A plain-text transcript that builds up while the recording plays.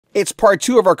It's part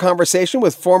 2 of our conversation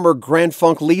with former Grand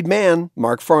Funk lead man,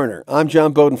 Mark Farner. I'm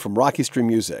John Beaudin from Rocky Street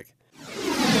Music.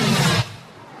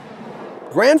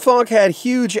 Grand Funk had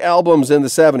huge albums in the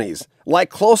 70s, like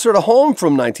Closer to Home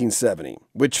from 1970,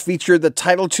 which featured the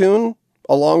title tune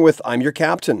along with I'm Your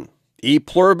Captain. E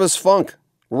Pluribus Funk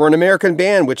were an American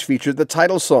band which featured the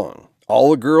title song,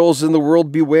 All the Girls in the World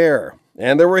Beware.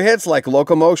 And there were hits like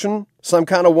Locomotion, Some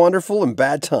Kind of Wonderful, and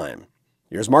Bad Time.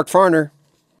 Here's Mark Farner.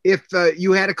 If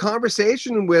you had a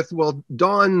conversation with, well,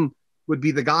 Don would be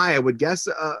the guy, I would guess.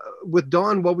 With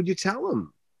Don, what would you tell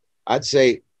him? I'd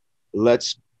say,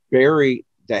 let's bury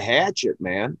the hatchet,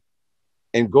 man,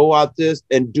 and go out this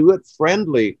and do it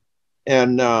friendly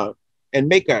and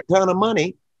make a ton of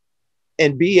money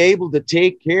and be able to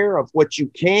take care of what you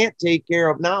can't take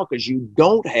care of now because you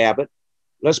don't have it.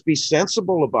 Let's be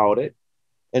sensible about it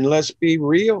and let's be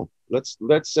real. Let's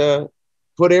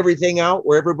put everything out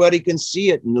where everybody can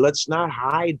see it, and let's not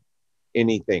hide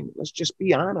anything. Let's just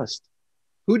be honest.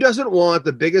 Who doesn't want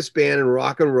the biggest band in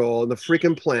rock and roll on the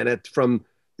freaking planet from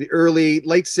the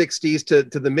late 60s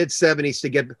to the mid 70s to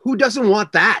get? Who doesn't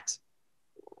want that?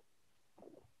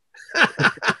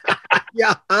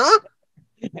 Yeah, huh?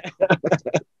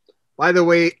 By the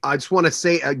way, I just want to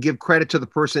say, give credit to the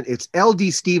person. It's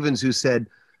LD Stevens who said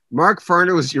Mark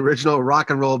Farner was the original rock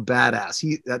and roll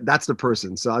badass. That's the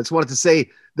person. So I just wanted to say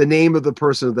the name of the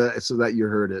person so that you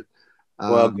heard it.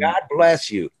 Well, God bless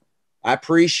you. I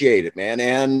appreciate it, man.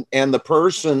 And the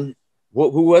person,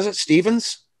 who was it?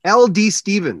 Stevens? LD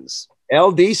Stevens.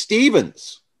 LD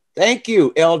Stevens. Thank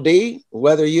you, LD.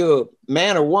 Whether you're a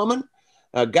man or woman,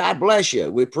 God bless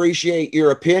you. We appreciate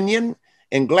your opinion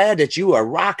and glad that you are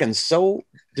rocking so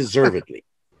deservedly.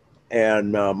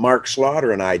 And Mark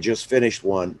Slaughter and I just finished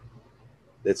one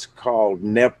that's called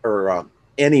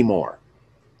Anymore.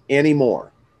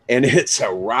 And it's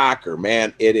a rocker,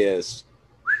 man. It is.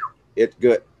 It's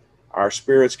good. Our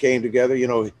spirits came together. You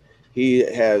know, he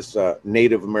has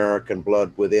Native American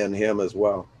blood within him as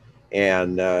well.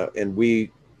 And we're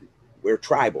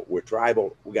tribal. We're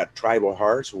tribal. We got tribal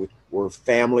hearts. We're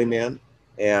family men.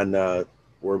 And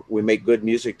we make good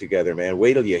music together, man.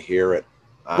 Wait till you hear it.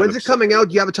 When's it coming out?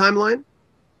 Do you have a timeline?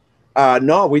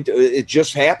 No, it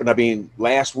just happened. I mean,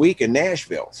 last week in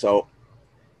Nashville. So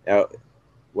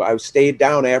I stayed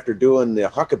down after doing the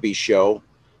Huckabee show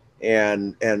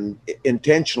and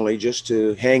intentionally just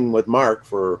to hang with Mark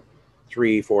for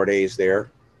 3-4 days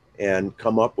there and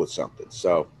come up with something.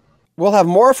 So we'll have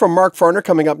more from Mark Farner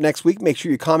coming up next week. Make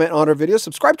sure you comment on our videos,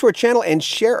 subscribe to our channel, and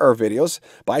share our videos.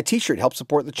 Buy a t-shirt, help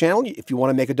support the channel. If you want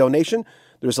to make a donation,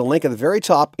 there's a link at the very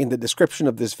top in the description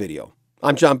of this video.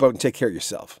 I'm John Beaudin. Take care of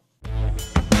yourself.